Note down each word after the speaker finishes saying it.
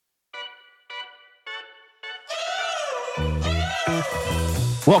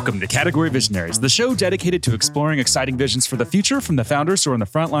Welcome to Category Visionaries, the show dedicated to exploring exciting visions for the future from the founders who are on the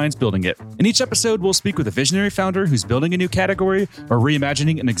front lines building it. In each episode, we'll speak with a visionary founder who's building a new category or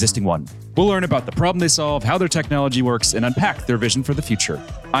reimagining an existing one. We'll learn about the problem they solve, how their technology works, and unpack their vision for the future.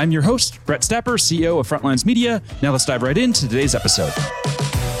 I'm your host, Brett Stapper, CEO of Frontlines Media. Now let's dive right into today's episode.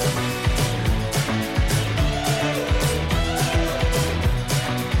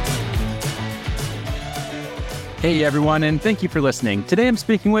 Hey everyone, and thank you for listening. Today I'm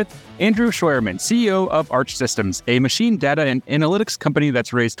speaking with Andrew Scheuermann, CEO of Arch Systems, a machine data and analytics company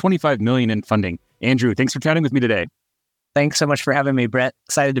that's raised $25 million in funding. Andrew, thanks for chatting with me today. Thanks so much for having me, Brett.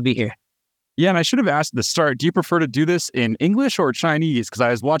 Excited to be here. Yeah, and I should have asked at the start, do you prefer to do this in English or Chinese? Because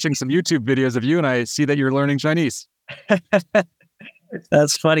I was watching some YouTube videos of you and I see that you're learning Chinese.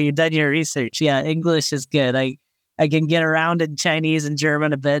 That's funny. You've done your research. Yeah, English is good. I can get around in Chinese and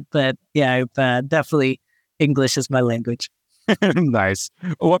German a bit, but yeah, definitely English is my language. Nice.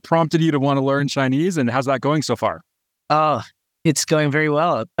 What prompted you to want to learn Chinese and how's that going so far? Oh, it's going very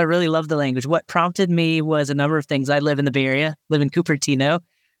well. I really love the language. What prompted me was a number of things. I live in the Bay Area, live in Cupertino.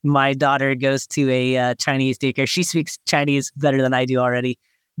 My daughter goes to a Chinese daycare. She speaks Chinese better than I do already.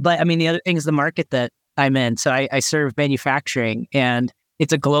 But I mean, the other thing is the market that I'm in. So I serve manufacturing and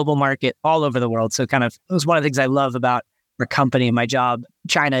it's a global market all over the world. So it was one of the things I love about our company and my job.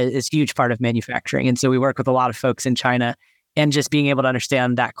 China is a huge part of manufacturing. And so we work with a lot of folks in China, and just being able to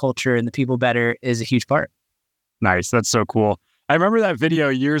understand that culture and the people better is a huge part. Nice. That's so cool. I remember that video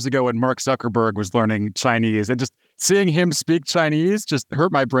years ago when Mark Zuckerberg was learning Chinese, and just seeing him speak Chinese just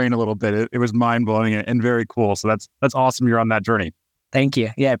hurt my brain a little bit. It was mind-blowing and very cool. So that's awesome you're on that journey. Thank you.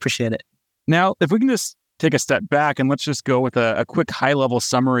 Yeah, I appreciate it. Now, if we can just take a step back and let's just go with a quick high-level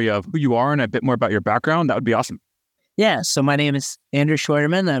summary of who you are and a bit more about your background, that would be awesome. Yeah, so my name is Andrew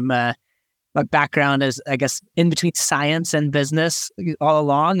Scheuermann. My background is, I guess, in between science and business all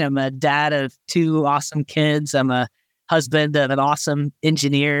along. I'm a dad of two awesome kids. I'm a husband of an awesome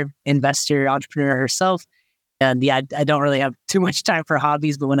engineer, investor, entrepreneur herself. And yeah, I don't really have too much time for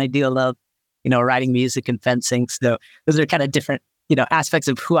hobbies, but when I do, I love, writing music and fencing. So those are kind of different, aspects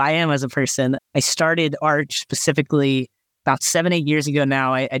of who I am as a person. I started Arch specifically about 7-8 years ago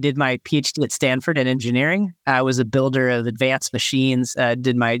now. I did my PhD at Stanford in engineering. I was a builder of advanced machines,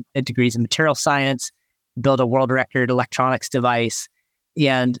 did my degrees in material science, built a world record electronics device.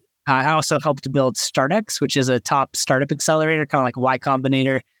 And I also helped to build StartX, which is a top startup accelerator, kind of like Y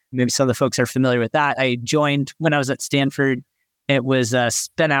Combinator. Maybe some of the folks are familiar with that. I joined when I was at Stanford. It was a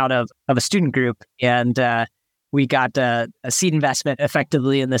spin out of a student group. And we got a seed investment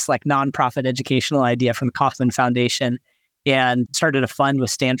effectively in this like nonprofit educational idea from the Kauffman Foundation, and started a fund with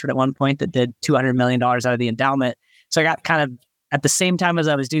Stanford at one point that did $200 million out of the endowment. So I got kind of, at the same time as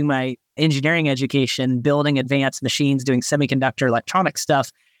I was doing my engineering education, building advanced machines, doing semiconductor electronic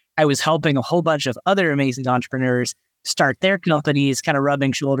stuff, I was helping a whole bunch of other amazing entrepreneurs start their companies, kind of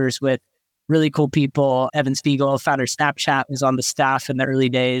rubbing shoulders with really cool people. Evan Spiegel, founder of Snapchat, was on the staff in the early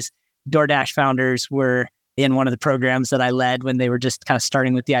days. DoorDash founders were in one of the programs that I led when they were just kind of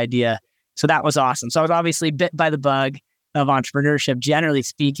starting with the idea. So that was awesome. So I was obviously bit by the bug of entrepreneurship, generally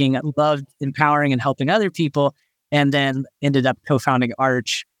speaking. I loved empowering and helping other people, and then ended up co-founding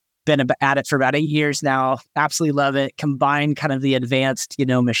Arch. Been at it for about 8 years now. Absolutely love it. Combined kind of the advanced,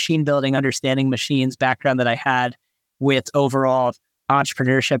 machine building, understanding machines background that I had with overall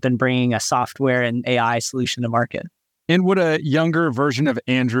entrepreneurship and bringing a software and AI solution to market. And would a younger version of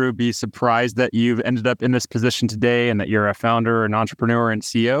Andrew be surprised that you've ended up in this position today and that you're a founder, an entrepreneur, and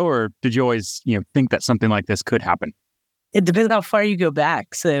CEO? Or did you always, think that something like this could happen? It depends how far you go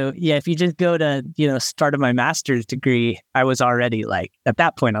back. So yeah, if you just go to, start of my master's degree, I was already like, at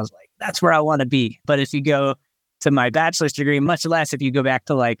that point, I was like, that's where I want to be. But if you go to my bachelor's degree, much less if you go back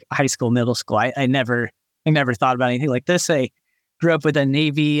to like high school, middle school, I never thought about anything like this. I grew up with a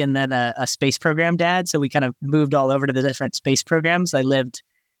Navy and then a space program dad. So we kind of moved all over to the different space programs. I lived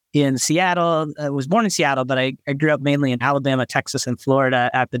in Seattle. I was born in Seattle, but I grew up mainly in Alabama, Texas, and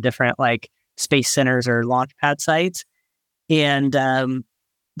Florida at the different like space centers or launch pad sites. And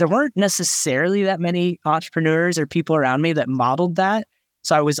there weren't necessarily that many entrepreneurs or people around me that modeled that.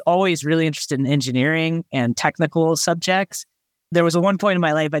 So I was always really interested in engineering and technical subjects. There was one point in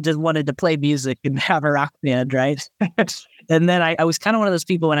my life I just wanted to play music and have a rock band, right? And then I was kind of one of those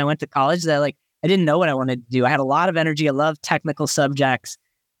people when I went to college that I didn't know what I wanted to do. I had a lot of energy. I loved technical subjects,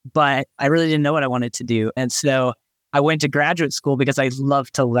 but I really didn't know what I wanted to do. And so I went to graduate school because I love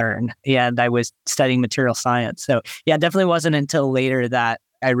to learn, and I was studying material science. So yeah, it definitely wasn't until later that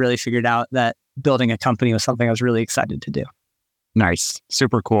I really figured out that building a company was something I was really excited to do. Nice.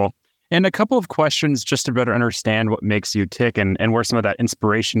 Super cool. And a couple of questions just to better understand what makes you tick and where some of that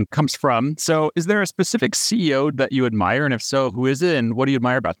inspiration comes from. So is there a specific CEO that you admire? And if so, who is it and what do you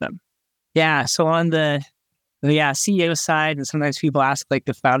admire about them? Yeah. So on the CEO side, and sometimes people ask like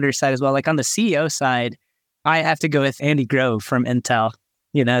the founder side as well. Like on the CEO side, I have to go with Andy Grove from Intel.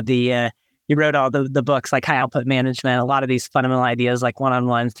 You know, he wrote all the books like High Output Management. A lot of these fundamental ideas like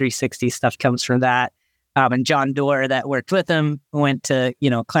one-on-one 360 stuff comes from that. And John Doerr that worked with him went to,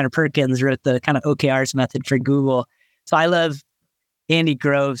 Kleiner Perkins, wrote the kind of OKRs method for Google. So I love Andy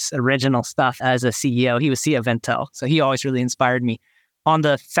Grove's original stuff as a CEO. He was CEO of Intel. So he always really inspired me. On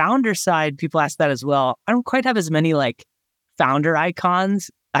the founder side, people ask that as well. I don't quite have as many like founder icons.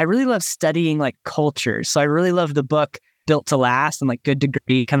 I really love studying like cultures. So I really love the book Built to Last and like Good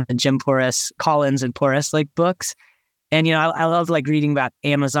Degree, kind of the Jim Porras, Collins and Porras like books. And, I love like reading about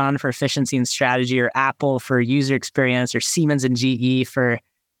Amazon for efficiency and strategy, or Apple for user experience, or Siemens and GE for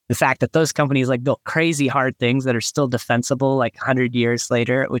the fact that those companies like built crazy hard things that are still defensible like 100 years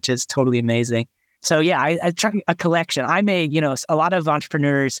later, which is totally amazing. So yeah, I try a collection. A lot of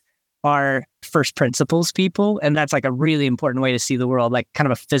entrepreneurs are first principles people, and that's like a really important way to see the world, like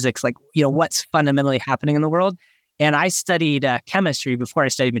kind of a physics, like, what's fundamentally happening in the world. And I studied chemistry before I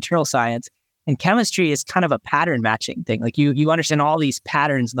studied material science. And chemistry is kind of a pattern matching thing. Like you understand all these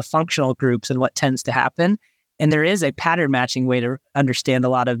patterns, the functional groups and what tends to happen. And there is a pattern matching way to understand a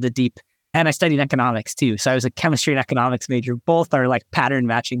lot of the deep. And I studied economics too. So I was a chemistry and economics major. Both are like pattern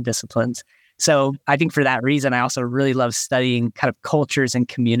matching disciplines. So I think for that reason, I also really love studying kind of cultures and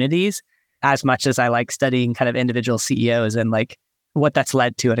communities as much as I like studying kind of individual CEOs and like what that's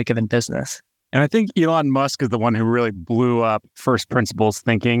led to at a given business. And I think Elon Musk is the one who really blew up first principles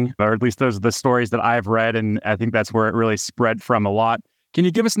thinking, or at least those are the stories that I've read. And I think that's where it really spread from a lot. Can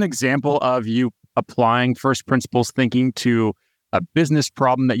you give us an example of you applying first principles thinking to a business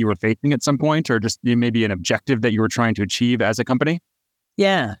problem that you were facing at some point, or just maybe an objective that you were trying to achieve as a company?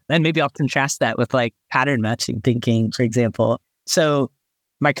 Yeah. And maybe I'll contrast that with like pattern matching thinking, for example. So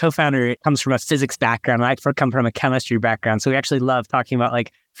my co-founder comes from a physics background. I come from a chemistry background. So we actually love talking about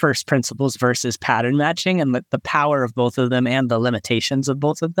like first principles versus pattern matching and the power of both of them and the limitations of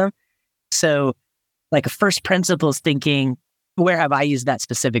both of them. So like a first principles thinking, where have I used that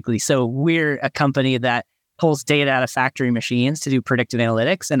specifically? So we're a company that pulls data out of factory machines to do predictive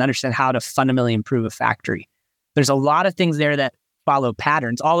analytics and understand how to fundamentally improve a factory. There's a lot of things there that follow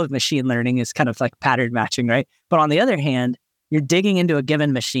patterns. All of machine learning is kind of like pattern matching, right? But on the other hand, you're digging into a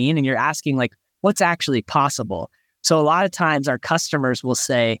given machine and you're asking like, what's actually possible? So a lot of times our customers will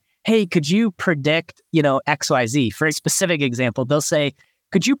say, hey, could you predict, XYZ? For a specific example, they'll say,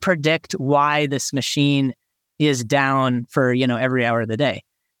 could you predict why this machine is down for, every hour of the day?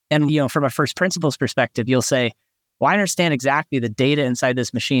 And, from a first principles perspective, you'll say, well, I understand exactly the data inside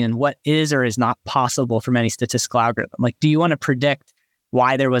this machine and what is or is not possible from any statistical algorithm. Like, do you want to predict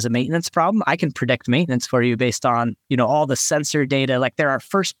why there was a maintenance problem? I can predict maintenance for you based on, all the sensor data. Like there are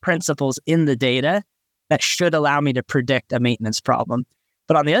first principles in the data that should allow me to predict a maintenance problem.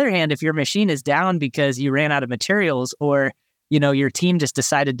 But on the other hand, if your machine is down because you ran out of materials or, your team just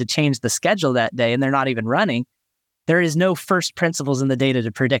decided to change the schedule that day and they're not even running, there is no first principles in the data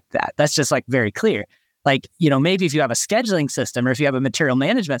to predict that. That's just like very clear. Like, maybe if you have a scheduling system or if you have a material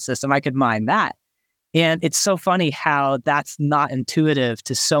management system, I could mine that. And it's so funny how that's not intuitive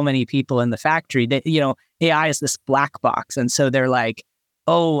to so many people in the factory. That, AI is this black box. And so they're like,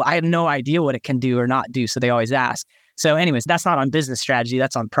 oh, I have no idea what it can do or not do. So they always ask. So anyways, that's not on business strategy,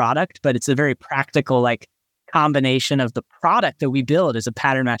 that's on product, but it's a very practical like combination of the product that we build as a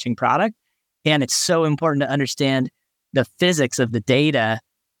pattern matching product. And it's so important to understand the physics of the data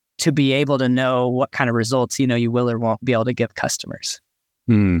to be able to know what kind of results, you will or won't be able to give customers.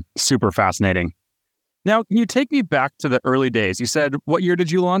 Super fascinating. Now, can you take me back to the early days? You said, what year did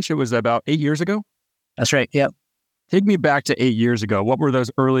you launch? It was about 8 years ago? That's right. Yep. Take me back to 8 years ago. What were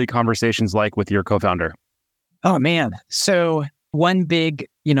those early conversations like with your co-founder? Oh, man. So one big,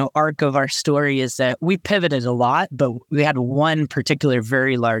 arc of our story is that we pivoted a lot, but we had one particular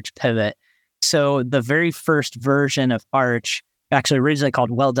very large pivot. So the very first version of Arch, actually originally called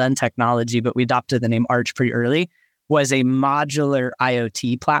Well Done Technology, but we adopted the name Arch pretty early, was a modular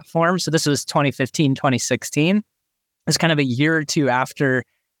IoT platform. So this was 2015, 2016. It was kind of a year or two after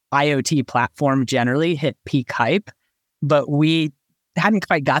IoT platform generally hit peak hype, but we hadn't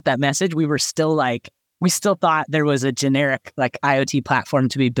quite got that message. We still thought there was a generic like IoT platform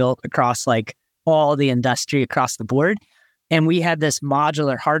to be built across like all the industry across the board. And we had this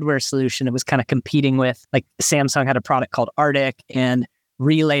modular hardware solution. It was kind of competing with like Samsung had a product called Arctic and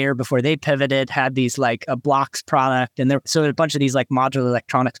Relayer, before they pivoted, had these like a blocks product. And so a bunch of these like modular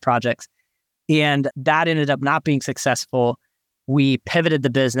electronics projects. And that ended up not being successful. We pivoted the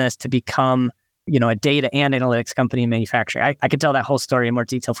business to become, a data and analytics company in manufacturing. I could tell that whole story in more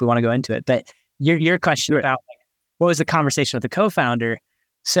detail if we want to go into it. But your question about what was the conversation with the co-founder?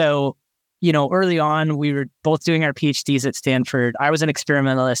 So, early on, we were both doing our PhDs at Stanford. I was an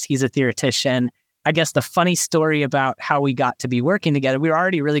experimentalist. He's a theoretician. I guess the funny story about how we got to be working together, we were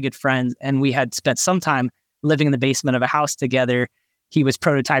already really good friends, and we had spent some time living in the basement of a house together. He was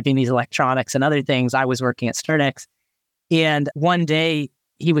prototyping these electronics and other things. I was working at Sternex. And one day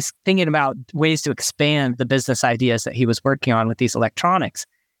he was thinking about ways to expand the business ideas that he was working on with these electronics.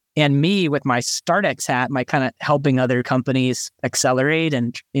 And me, with my StartX hat, my kind of helping other companies accelerate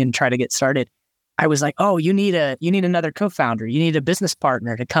and try to get started, I was like, oh, you need another co-founder. You need a business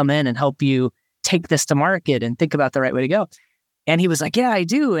partner to come in and help you take this to market and think about the right way to go. And he was like, yeah, I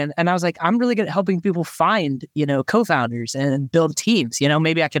do. And I was like, I'm really good at helping people find, co-founders and build teams.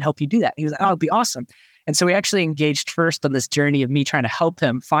 Maybe I could help you do that. He was like, oh, it'd be awesome. And so we actually engaged first on this journey of me trying to help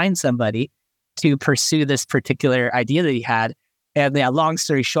him find somebody to pursue this particular idea that he had. And yeah, long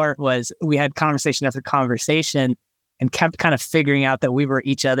story short was we had conversation after conversation and kept kind of figuring out that we were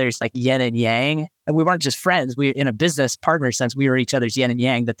each other's like yin and yang. And we weren't just friends. We, in a business partner sense, we were each other's yin and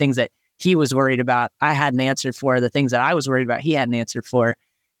yang. The things that he was worried about, I had an answer for. The things that I was worried about, he had an answer for.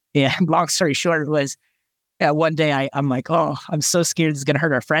 And long story short was, one day I'm like, oh, I'm so scared this is going to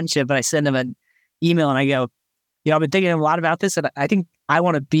hurt our friendship. But I send him an email and I go, I've been thinking a lot about this, and I think I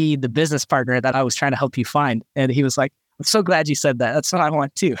want to be the business partner that I was trying to help you find. And he was like, I'm so glad you said that. That's what I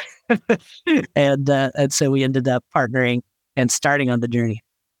want too. And so we ended up partnering and starting on the journey.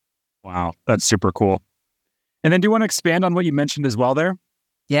 Wow, that's super cool. And then do you want to expand on what you mentioned as well there?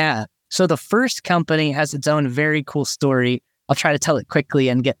 Yeah. So the first company has its own very cool story. I'll try to tell it quickly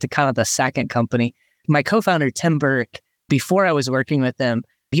and get to kind of the second company. My co-founder, Tim Burke, before I was working with him,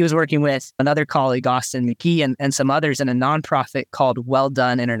 he was working with another colleague, Austin McKee, and some others in a nonprofit called Well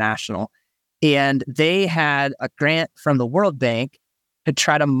Done International. And they had a grant from the World Bank to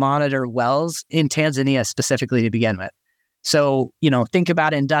try to monitor wells in Tanzania specifically to begin with. So, think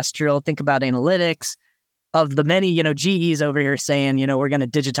about industrial, think about analytics. Of the many, GEs over here saying, we're going to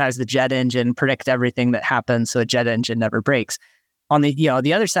digitize the jet engine, predict everything that happens so a jet engine never breaks. On the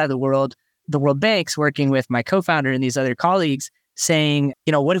other side of the World Bank's working with my co-founder and these other colleagues saying,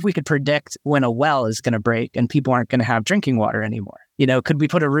 what if we could predict when a well is going to break and people aren't going to have drinking water anymore? Could we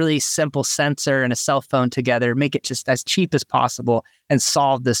put a really simple sensor and a cell phone together, make it just as cheap as possible and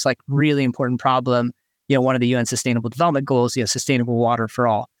solve this like really important problem? One of the UN Sustainable Development Goals, sustainable water for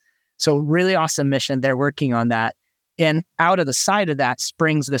all. So really awesome mission. They're working on that. And out of the side of that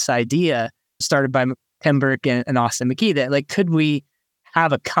springs this idea started by Tim Burke and Austin McKee that could we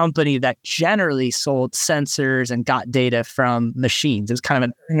have a company that generally sold sensors and got data from machines? It was kind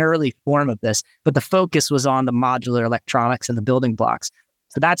of an early form of this, but the focus was on the modular electronics and the building blocks.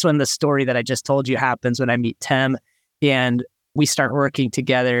 So that's when the story that I just told you happens when I meet Tim and we start working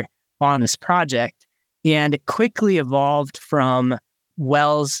together on this project. And it quickly evolved from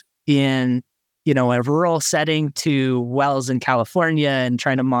wells in, a rural setting to wells in California and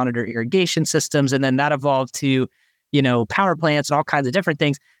trying to monitor irrigation systems. And then that evolved to, power plants and all kinds of different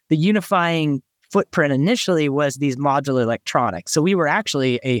things. The unifying footprint initially was these modular electronics. So we were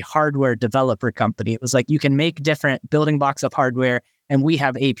actually a hardware developer company. It was like you can make different building blocks of hardware and we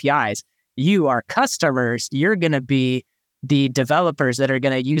have APIs. You, our customers, you're going to be the developers that are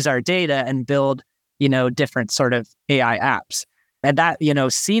going to use our data and build, different sort of AI apps. And that,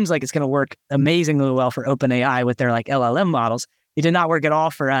 seems like it's going to work amazingly well for OpenAI with their LLM models. It did not work at all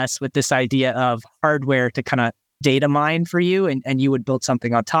for us with this idea of hardware to kind of data mine for you and you would build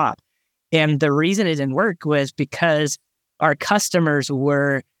something on top. And the reason it didn't work was because our customers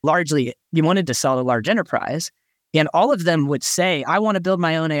were largely, you wanted to sell to large enterprise. And all of them would say, I want to build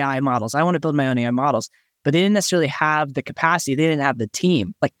my own AI models. I want to build my own AI models. But they didn't necessarily have the capacity. They didn't have the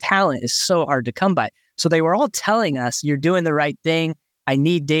team. Talent is so hard to come by. So they were all telling us, you're doing the right thing. I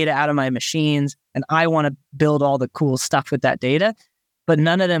need data out of my machines and I want to build all the cool stuff with that data. But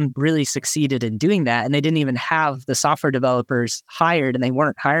none of them really succeeded in doing that. And they didn't even have the software developers hired and they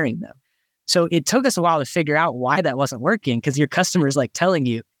weren't hiring them. So it took us a while to figure out why that wasn't working because your customers telling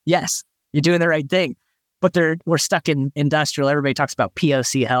you, yes, you're doing the right thing. But we're stuck in industrial. Everybody talks about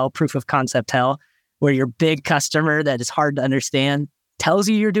POC hell, proof of concept hell, where your big customer that is hard to understand tells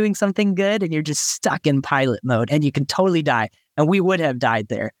you you're doing something good and you're just stuck in pilot mode and you can totally die. And we would have died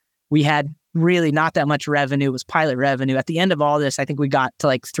there. We had really not that much revenue. It was pilot revenue. At the end of all this, I think we got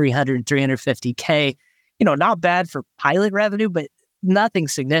to 300, 350K, not bad for pilot revenue, but nothing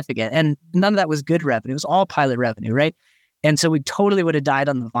significant. And none of that was good revenue. It was all pilot revenue, right? And so we totally would have died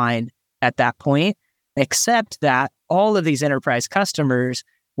on the vine at that point, except that all of these enterprise customers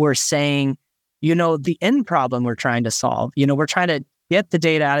were saying, the end problem we're trying to solve, we're trying to get the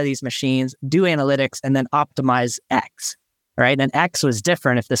data out of these machines, do analytics, and then optimize X, right? And X was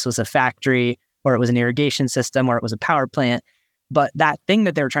different if this was a factory or it was an irrigation system or it was a power plant. But that thing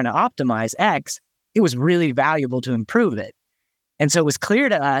that they were trying to optimize, X, it was really valuable to improve it. And so it was clear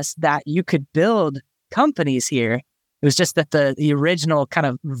to us that you could build companies here. It was just that the original kind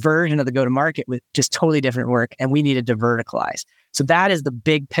of version of the go-to-market was just totally different work, and we needed to verticalize. So that is the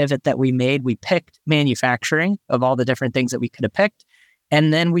big pivot that we made. We picked manufacturing of all the different things that we could have picked,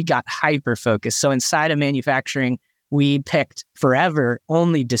 and then we got hyper-focused. So inside of manufacturing, we picked forever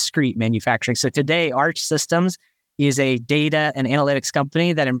only discrete manufacturing. So today, Arch Systems is a data and analytics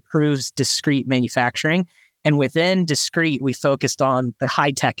company that improves discrete manufacturing. And within discrete, we focused on the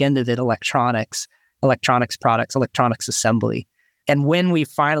high-tech end of it, electronics products, electronics assembly. And when we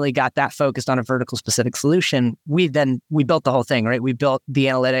finally got that focused on a vertical specific solution, we built the whole thing, right? We built the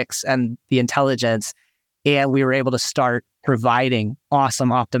analytics and the intelligence, and we were able to start providing awesome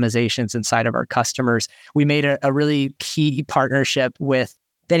optimizations inside of our customers. We made a really key partnership with,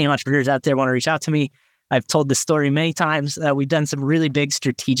 if any entrepreneurs out there want to reach out to me, I've told this story many times. We've done some really big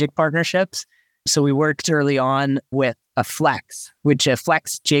strategic partnerships. So we worked early on with a Flex, which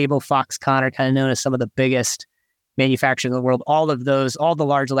Flex, Jabil, Foxconn are kind of known as some of the biggest manufacturers in the world. All the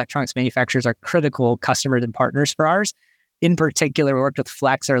large electronics manufacturers are critical customers and partners for ours. In particular, we worked with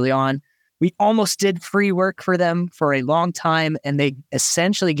Flex early on. We almost did free work for them for a long time, and they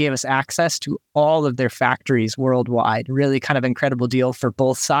essentially gave us access to all of their factories worldwide. Really kind of incredible deal for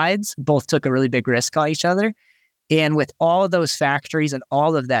both sides. Both took a really big risk on each other. And with all of those factories and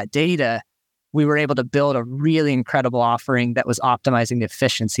all of that data, we were able to build a really incredible offering that was optimizing the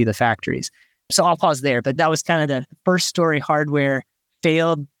efficiency of the factories. So I'll pause there, but that was kind of the first story. Hardware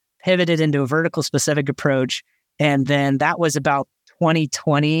failed, pivoted into a vertical specific approach. And then that was about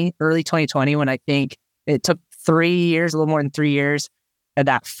 2020, early 2020, when I think it took 3 years, a little more than 3 years, of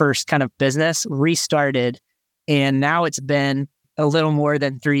that first kind of business restarted. And now it's been a little more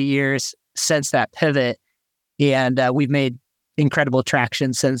than 3 years since that pivot. And we've made incredible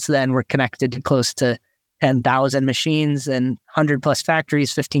traction since then. We're connected to close to 10,000 machines and 100 plus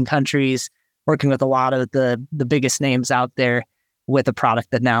factories, 15 countries, working with a lot of the biggest names out there with a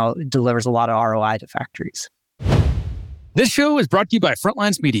product that now delivers a lot of ROI to factories. This show is brought to you by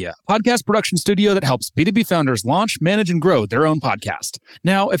Frontlines Media, a podcast production studio that helps B2B founders launch, manage, and grow their own podcast.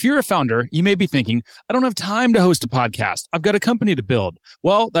 Now, if you're a founder, you may be thinking, I don't have time to host a podcast. I've got a company to build.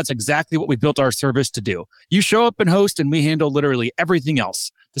 Well, that's exactly what we built our service to do. You show up and host, and we handle literally everything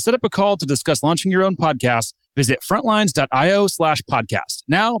else. To set up a call to discuss launching your own podcast, visit frontlines.io/podcast.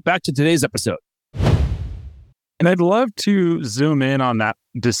 Now, back to today's episode. And I'd love to zoom in on that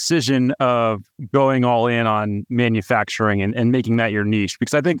decision of going all in on manufacturing and making that your niche,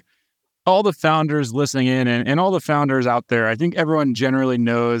 because I think all the founders listening in and all the founders out there, I think everyone generally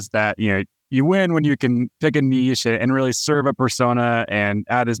knows that, you win when you can pick a niche and really serve a persona and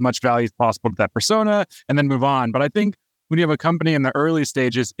add as much value as possible to that persona and then move on. But I think when you have a company in the early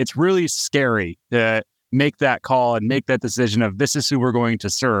stages, it's really scary to make that call and make that decision of this is who we're going to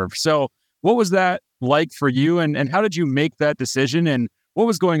serve. So what was that like for you, and how did you make that decision, and what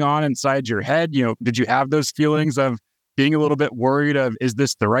was going on inside your head? Did you have those feelings of being a little bit worried of, is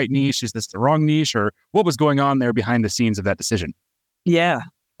this the right niche? Is this the wrong niche? Or what was going on there behind the scenes of that decision? Yeah.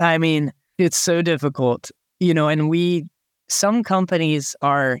 I mean, it's so difficult, and some companies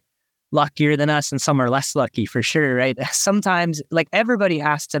are luckier than us and some are less lucky for sure, right? Sometimes everybody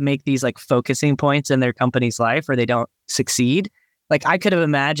has to make these focusing points in their company's life or they don't succeed. I could have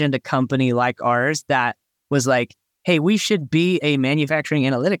imagined a company like ours that was like, hey, we should be a manufacturing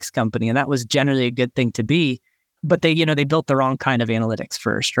analytics company. And that was generally a good thing to be. But they built the wrong kind of analytics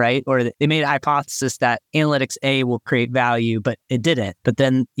first, right? Or they made a hypothesis that analytics A will create value, but it didn't. But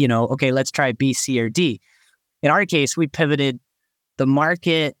then, okay, let's try B, C, or D. In our case, we pivoted the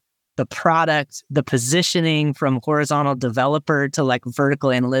market, the product, the positioning from horizontal developer to vertical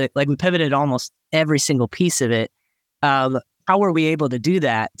analytics. We pivoted almost every single piece of it. How were we able to do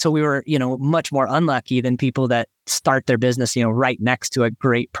that? So we were, much more unlucky than people that start their business, right next to a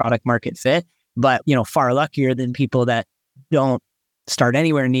great product market fit, but, far luckier than people that don't start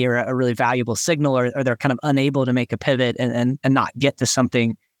anywhere near a really valuable signal, or they're kind of unable to make a pivot and not get to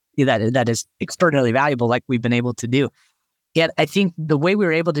something that is extraordinarily valuable like we've been able to do. Yet I think the way we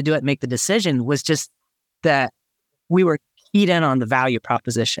were able to do it and make the decision was just that we were keyed in on the value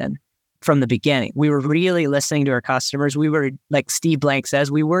proposition. from the beginning. We were really listening to our customers. We were, like Steve Blank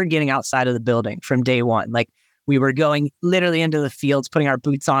says, we were getting outside of the building from day one. Like we were going literally into the fields, putting our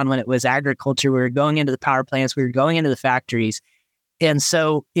boots on when it was agriculture. We were going into the power plants. We were going into the factories. And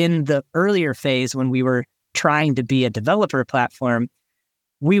so in the earlier phase, when we were trying to be a developer platform,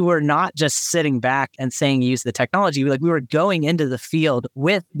 we were not just sitting back and saying, use the technology. We were going into the field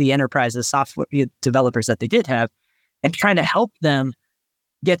with the enterprises, software developers that they did have, and trying to help them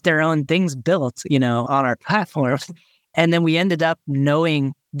get their own things built, on our platform. And then we ended up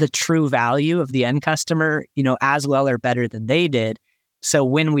knowing the true value of the end customer, as well or better than they did. So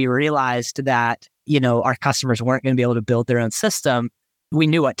when we realized that, our customers weren't going to be able to build their own system, we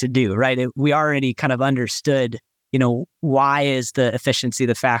knew what to do, right? We already kind of understood, why is the efficiency of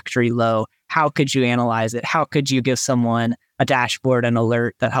the factory low? How could you analyze it? How could you give someone a dashboard, an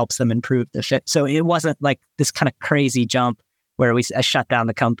alert that helps them improve the shit? So it wasn't like this kind of crazy jump where we shut down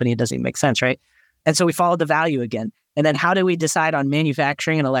the company. It doesn't even make sense, right? And so we followed the value again. And then how do we decide on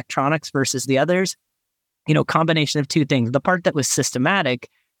manufacturing and electronics versus the others? Combination of two things. The part that was systematic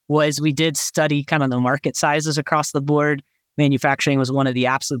was we did study kind of the market sizes across the board. Manufacturing was one of the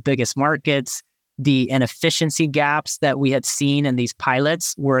absolute biggest markets. The inefficiency gaps that we had seen in these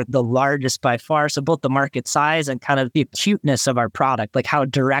pilots were the largest by far. So both the market size and kind of the acuteness of our product, like how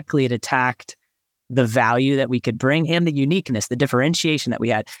directly it attacked the value that we could bring and the uniqueness, the differentiation that we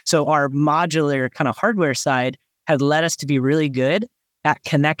had. So our modular kind of hardware side had led us to be really good at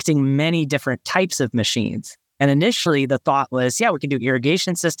connecting many different types of machines. And initially the thought was, we can do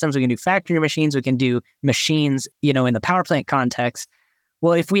irrigation systems, we can do factory machines, we can do machines, in the power plant context.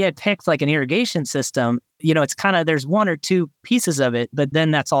 Well, if we had picked like an irrigation system, it's kind of, there's one or two pieces of it, but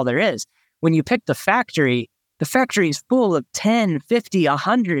then that's all there is. When you pick the factory is full of 10, 50,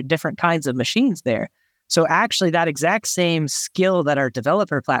 100 different kinds of machines there. So actually that exact same skill that our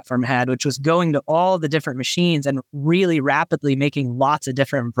developer platform had, which was going to all the different machines and really rapidly making lots of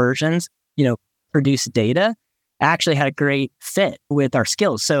different versions, produce data, actually had a great fit with our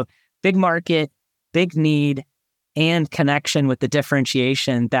skills. So big market, big need, and connection with the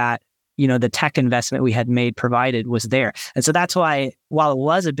differentiation that, the tech investment we had made provided was there. And so that's why, while it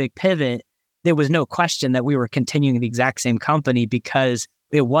was a big pivot, there was no question that we were continuing the exact same company, because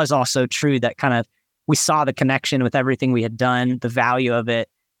it was also true that kind of we saw the connection with everything we had done, the value of it,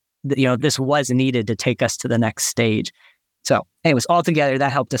 this was needed to take us to the next stage. So anyways, altogether,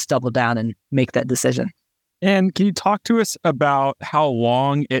 that helped us double down and make that decision. And can you talk to us about how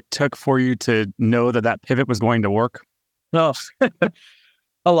long it took for you to know that pivot was going to work? Oh,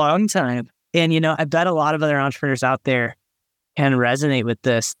 a long time. And, I bet a lot of other entrepreneurs out there can resonate with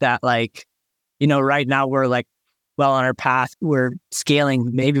this, that right now we're well on our path. We're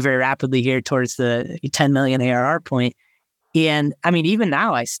scaling maybe very rapidly here towards the 10 million ARR point. And I mean, even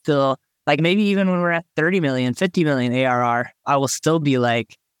now I still maybe even when we're at 30 million, 50 million ARR, I will still be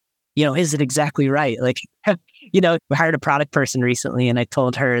is it exactly right? We hired a product person recently and I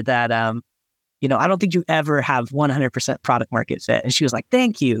told her that, I don't think you ever have 100% product market fit. And she was like,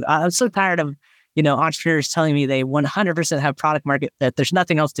 thank you. I'm so tired of, entrepreneurs telling me they 100% have product market fit. There's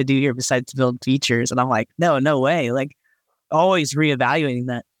nothing else to do here besides build features. And I'm like, no way. Always reevaluating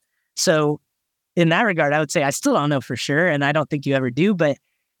that. So in that regard, I would say I still don't know for sure. And I don't think you ever do, but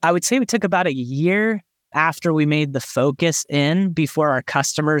I would say we took about a year after we made the focus in before our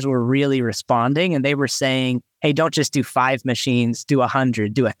customers were really responding. And they were saying, hey, don't just do 5 machines, do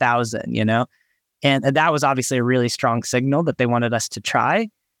 100, do 1,000, And that was obviously a really strong signal that they wanted us to try.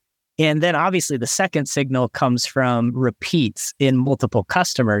 And then obviously the second signal comes from repeats in multiple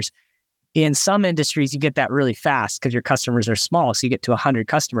customers. In some industries, you get that really fast because your customers are small. So you get to 100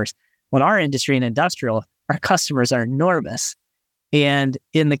 customers. When our industry and industrial, our customers are enormous. And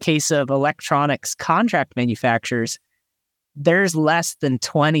in the case of electronics contract manufacturers, there's less than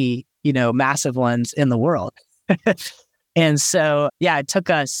 20, massive ones in the world. And so, it took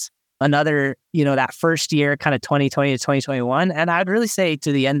us another, that first year, kind of 2020 to 2021. And I'd really say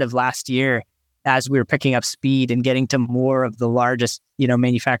to the end of last year, as we were picking up speed and getting to more of the largest,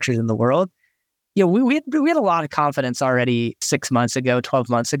 manufacturers in the world, we had a lot of confidence already 6 months ago, 12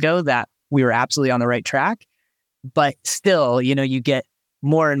 months ago that we were absolutely on the right track. But still, you get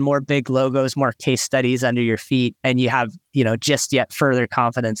more and more big logos, more case studies under your feet, and you have, just yet further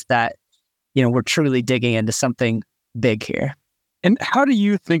confidence that, we're truly digging into something big here. And how do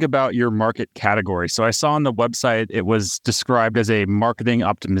you think about your market category? So I saw on the website, it was described as a marketing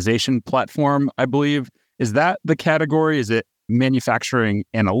optimization platform, I believe. Is that the category? Is it manufacturing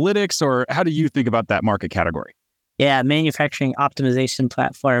analytics? Or how do you think about that market category? Yeah, manufacturing optimization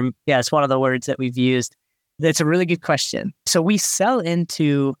platform. Yeah, it's one of the words that we've used. That's a really good question. So we sell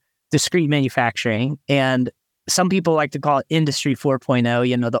into discrete manufacturing. And some people like to call it Industry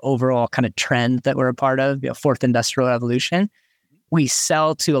 4.0, the overall kind of trend that we're a part of, fourth industrial revolution. We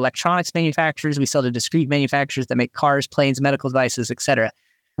sell to electronics manufacturers. We sell to discrete manufacturers that make cars, planes, medical devices, et cetera.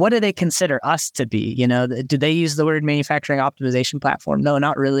 What do they consider us to be? Do they use the word manufacturing optimization platform? No,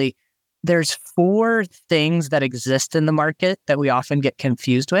 not really. There's 4 things that exist in the market that we often get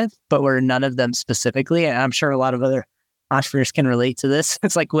confused with, but we're none of them specifically. And I'm sure a lot of other entrepreneurs can relate to this.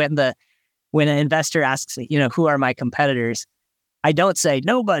 It's like when an investor asks, who are my competitors? I don't say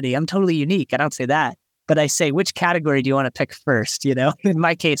nobody. I'm totally unique. I don't say that. But I say, which category do you want to pick first? In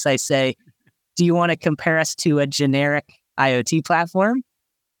my case, I say, do you want to compare us to a generic IoT platform?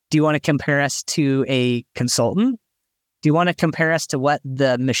 Do you want to compare us to a consultant? Do you want to compare us to what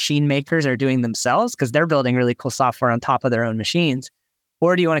the machine makers are doing themselves? Because they're building really cool software on top of their own machines.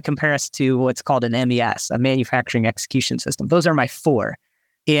 Or do you want to compare us to what's called an MES, a manufacturing execution system? Those are my 4.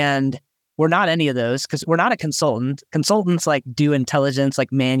 And we're not any of those because we're not a consultant. Consultants do intelligence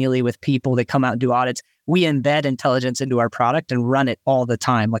manually with people. They come out and do audits. We embed intelligence into our product and run it all the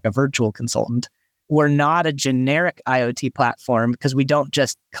time like a virtual consultant. We're not a generic IoT platform because we don't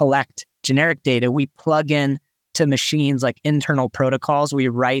just collect generic data. We plug in to machines like internal protocols. We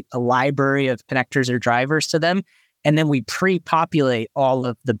write a library of connectors or drivers to them. And then we pre-populate all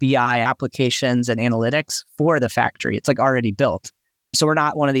of the BI applications and analytics for the factory. It's already built. So we're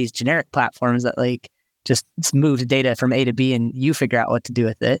not one of these generic platforms that just moves data from A to B and you figure out what to do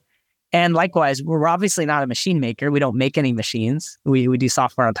with it. And likewise, we're obviously not a machine maker. We don't make any machines. We do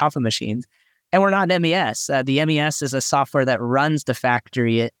software on top of machines. And we're not an MES. The MES is a software that runs the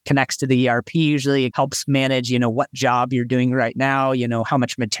factory. It connects to the ERP usually. It helps manage, what job you're doing right now, how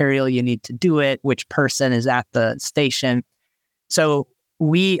much material you need to do it, which person is at the station. So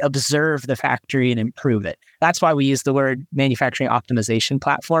we observe the factory and improve it. That's why we use the word manufacturing optimization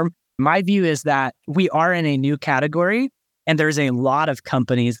platform. My view is that we are in a new category, and there's a lot of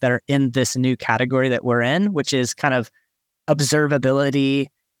companies that are in this new category that we're in, which is kind of observability,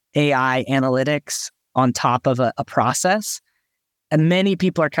 AI analytics on top of a process. And many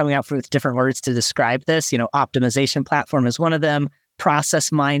people are coming out with different words to describe this. Optimization platform is one of them.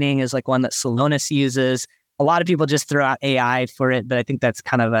 Process mining is one that Celonis uses. A lot of people just throw out AI for it, but I think that's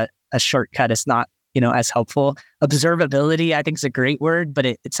kind of a shortcut. It's not, as helpful. Observability, I think, is a great word, but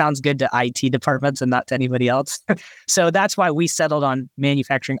it sounds good to IT departments and not to anybody else. So that's why we settled on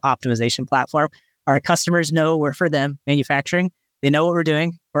manufacturing optimization platform. Our customers know we're for them, manufacturing. They know what we're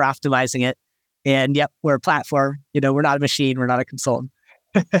doing. We're optimizing it. And yep, we're a platform. We're not a machine. We're not a consultant.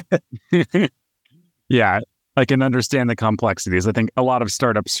 Yeah, I can understand the complexities. I think a lot of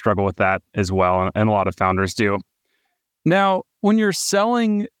startups struggle with that as well, and a lot of founders do. Now, when you're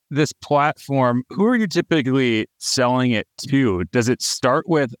selling this platform, who are you typically selling it to? Does it start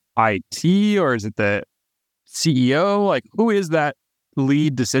with IT or is it the CEO? Who is that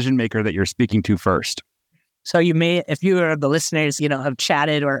lead decision maker that you're speaking to first? So you may, if you are the listeners, have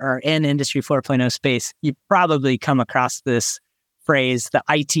chatted or are in Industry 4.0 space, you probably come across this phrase, the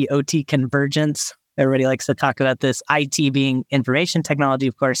IT-OT convergence. Everybody likes to talk about this. IT being information technology,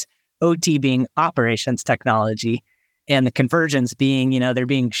 of course, OT being operations technology, and the convergence being, they're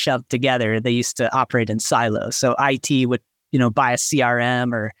being shoved together. They used to operate in silos. So IT would, buy a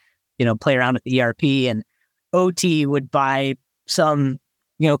CRM or, play around with the ERP, and OT would buy some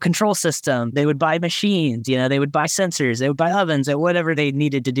control system. They would buy machines, they would buy sensors, they would buy ovens, or whatever they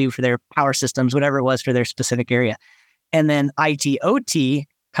needed to do for their power systems, whatever it was for their specific area. And then IT, OT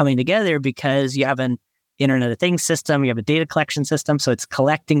coming together because you have an Internet of Things system, you have a data collection system. So it's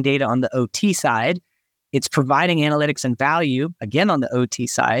collecting data on the OT side. It's providing analytics and value, again, on the OT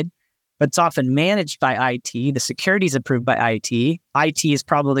side, but it's often managed by IT. The security is approved by IT. IT is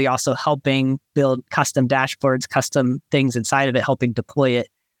probably also helping build custom dashboards, custom things inside of it, helping deploy it.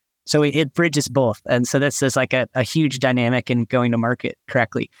 So it bridges both. And so this is a huge dynamic in going to market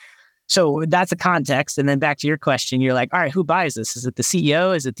correctly. So that's the context. And then back to your question, you're like, all right, who buys this? Is it the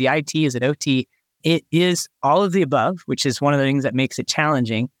CEO? Is it the IT? Is it OT? It is all of the above, which is one of the things that makes it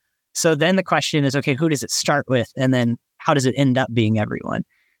challenging. So then the question is, okay, who does it start with? And then how does it end up being everyone?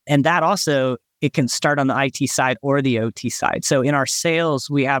 And that also, it can start on the IT side or the OT side. So in our sales,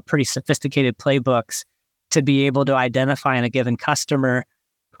 we have pretty sophisticated playbooks to be able to identify in a given customer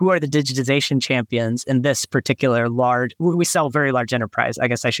who are the digitization champions in this particular we sell very large enterprise. I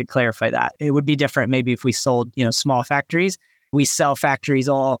guess I should clarify that. It would be different maybe if we sold, small factories. We sell factories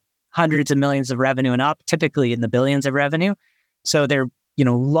all hundreds of millions of revenue and up, typically in the billions of revenue. So they're,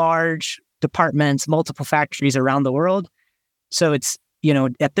 large departments, multiple factories around the world. So it's,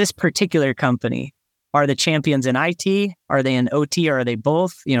 at this particular company, are the champions in IT? Are they in OT? Or are they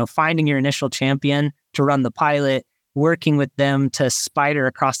both? Finding your initial champion to run the pilot, working with them to spider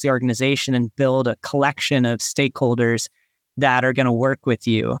across the organization and build a collection of stakeholders that are going to work with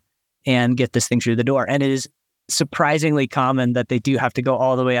you and get this thing through the door. And it is surprisingly common that they do have to go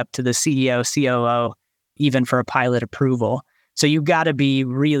all the way up to the CEO, COO, even for a pilot approval. So you've got to be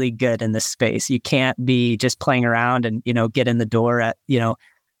really good in this space. You can't be just playing around and, get in the door at,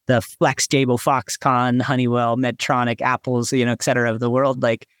 the Flex Stable, Foxconn, Honeywell, Medtronic, Apples, et cetera of the world.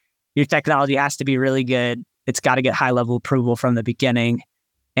 Like, your technology has to be really good. It's got to get high level approval from the beginning.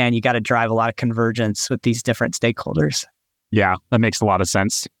 And you got to drive a lot of convergence with these different stakeholders. Yeah, that makes a lot of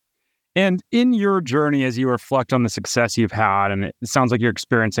sense. And in your journey, as you reflect on the success you've had, and it sounds like you're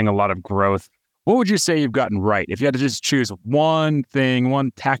experiencing a lot of growth, what would you say you've gotten right? If you had to just choose one thing,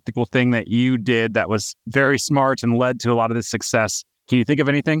 one tactical thing that you did that was very smart and led to a lot of this success, can you think of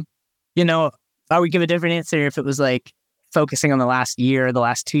anything? I would give a different answer if it was like focusing on the last year or the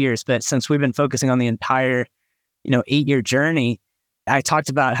last 2 years. But since we've been focusing on the entire, 8-year journey, I talked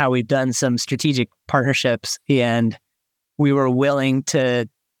about how we've done some strategic partnerships and we were willing to,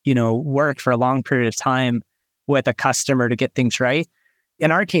 work for a long period of time with a customer to get things right.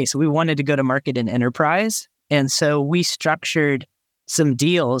 In our case, we wanted to go to market in enterprise. And so we structured some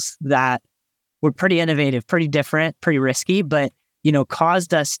deals that were pretty innovative, pretty different, pretty risky, but,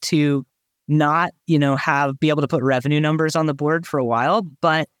 caused us to not, be able to put revenue numbers on the board for a while,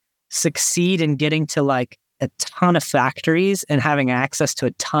 but succeed in getting to like a ton of factories and having access to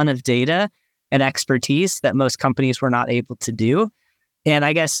a ton of data and expertise that most companies were not able to do. And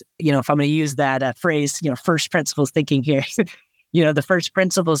I guess, if I'm going to use that phrase, first principles thinking here, the first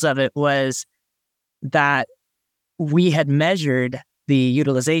principles of it was that we had measured the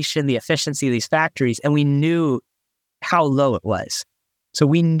utilization, the efficiency of these factories, and we knew how low it was. So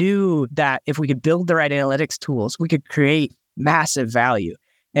we knew that if we could build the right analytics tools, we could create massive value.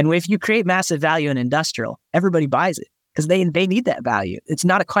 And if you create massive value in industrial, everybody buys it because they need that value. It's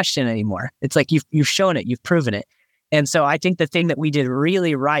not a question anymore. It's like you've shown it, you've proven it. And so I think the thing that we did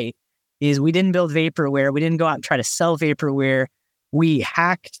really right is we didn't build vaporware. We didn't go out and try to sell vaporware. We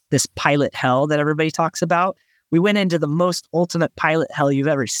hacked this pilot hell that everybody talks about. We went into the most ultimate pilot hell you've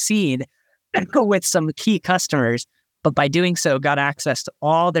ever seen with some key customers. But by doing so, got access to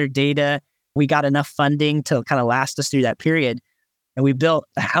all their data. We got enough funding to kind of last us through that period. And we built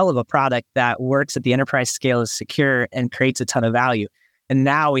a hell of a product that works at the enterprise scale, is secure, and creates a ton of value. And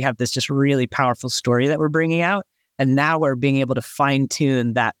now we have this just really powerful story that we're bringing out. And now we're being able to fine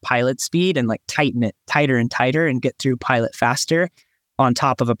tune that pilot speed and like tighten it tighter and tighter and get through pilot faster on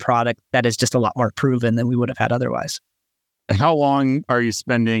top of a product that is just a lot more proven than we would have had otherwise. How long are you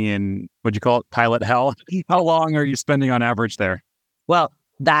spending in, what'd you call it, pilot hell? How long are you spending on average there? Well,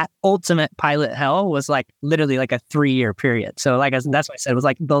 that ultimate pilot hell was like literally like a 3-year period. So that's why I said it was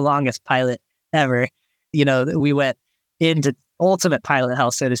like the longest pilot ever. We went into ultimate pilot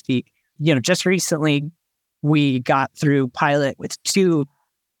hell, so to speak. Just recently, we got through pilot with 2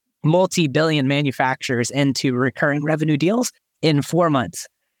 multi-billion manufacturers into recurring revenue deals in 4 months.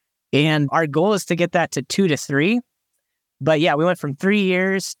 And our goal is to get that to 2 to 3. But yeah, we went from 3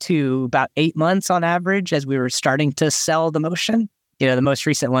 years to about 8 months on average as we were starting to sell the motion. The most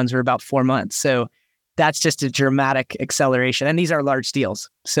recent ones were about 4 months. So that's just a dramatic acceleration. And these are large deals.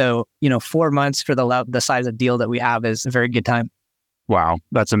 So, 4 months for the size of deal that we have is a very good time. Wow,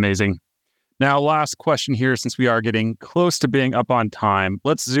 that's amazing. Now, last question here, since we are getting close to being up on time.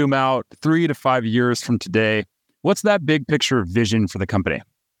 Let's zoom out 3 to 5 years from today. What's that big picture vision for the company?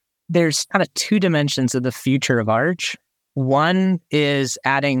 There's kind of 2 dimensions of the future of Arch. One is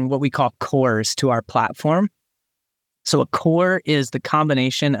adding what we call cores to our platform. So a core is the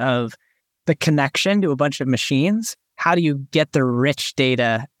combination of the connection to a bunch of machines. How do you get the rich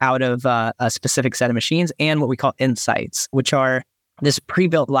data out of a specific set of machines, and what we call insights, which are this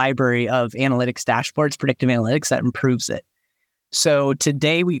pre-built library of analytics dashboards, predictive analytics that improves it. So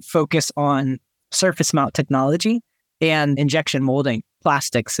today we focus on surface mount technology and injection molding.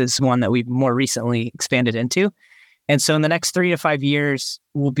 Plastics is one that we've more recently expanded into. And so in the next 3 to 5 years,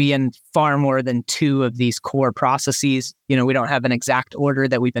 we'll be in far more than 2 of these core processes. We don't have an exact order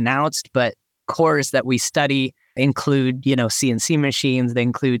that we've announced, but cores that we study include, CNC machines. They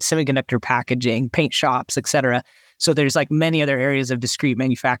include semiconductor packaging, paint shops, et cetera. So there's like many other areas of discrete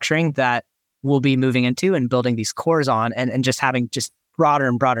manufacturing that we'll be moving into and building these cores on and just having just broader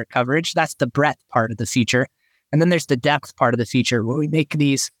and broader coverage. That's the breadth part of the feature. And then there's the depth part of the feature where we make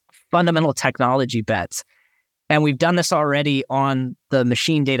these fundamental technology bets. And we've done this already on the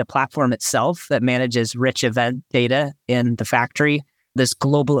machine data platform itself that manages rich event data in the factory. this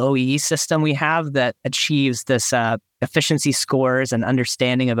global OEE system we have that achieves this efficiency scores and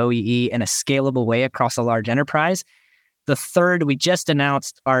understanding of OEE in a scalable way across a large enterprise. The third, we just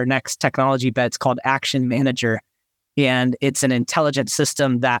announced our next technology bet. It's called Action Manager. And it's an intelligent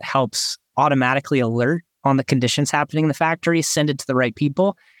system that helps automatically alert on the conditions happening in the factory, send it to the right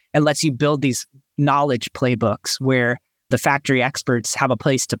people, and lets you build these knowledge playbooks where the factory experts have a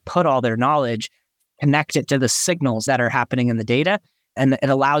place to put all their knowledge, connect it to the signals that are happening in the data. And it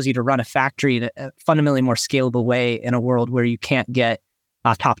allows you to run a factory in a fundamentally more scalable way in a world where you can't get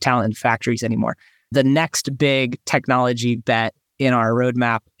top talent in factories anymore. The next big technology bet in our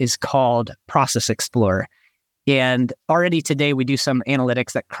roadmap is called Process Explorer. And already today, we do some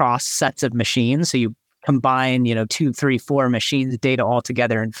analytics that cross sets of machines. So you combine, 2, 3, 4 machines data all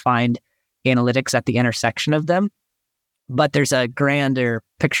together and find analytics at the intersection of them. But there's a grander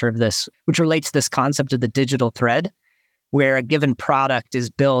picture of this, which relates to this concept of the digital thread, where a given product is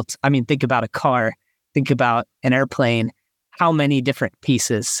built. I mean, think about a car, think about an airplane. How many different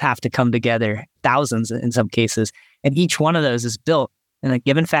pieces have to come together? Thousands in some cases. And each one of those is built in a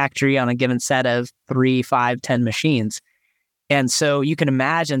given factory on a given set of 3, 5, 10 machines. And so you can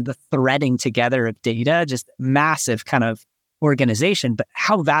imagine the threading together of data, just massive kind of organization. But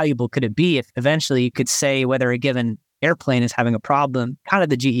how valuable could it be if eventually you could say whether a given airplane is having a problem, kind of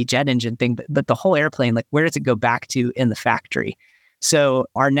the GE jet engine thing, but the whole airplane, like where does it go back to in the factory? So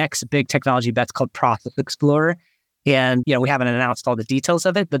our next big technology bet's called Process Explorer. And, we haven't announced all the details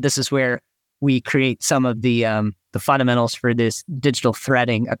of it, but this is where we create some of the fundamentals for this digital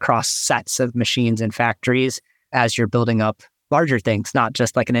threading across sets of machines and factories as you're building up larger things, not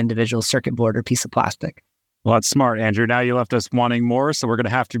just like an individual circuit board or piece of plastic. Well, that's smart, Andrew. Now you left us wanting more, so we're going to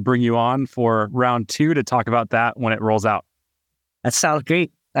have to bring you on for round 2 to talk about that when it rolls out. That sounds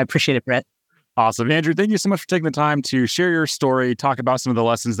great. I appreciate it, Brett. Awesome. Andrew, thank you so much for taking the time to share your story, talk about some of the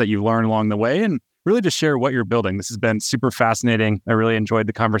lessons that you've learned along the way, and really just share what you're building. This has been super fascinating. I really enjoyed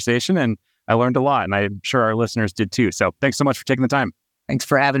the conversation, and I learned a lot, and I'm sure our listeners did too. So thanks so much for taking the time. Thanks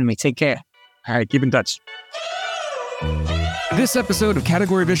for having me. Take care. All right, keep in touch. This episode of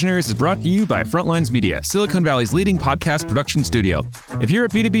Category Visionaries is brought to you by Frontlines Media, Silicon Valley's leading podcast production studio. If you're a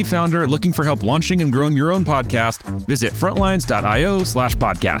B2B founder looking for help launching and growing your own podcast, visit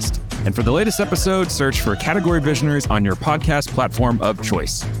frontlines.io/podcast. And for the latest episode, search for Category Visionaries on your podcast platform of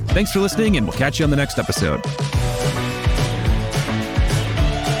choice. Thanks for listening, and we'll catch you on the next episode.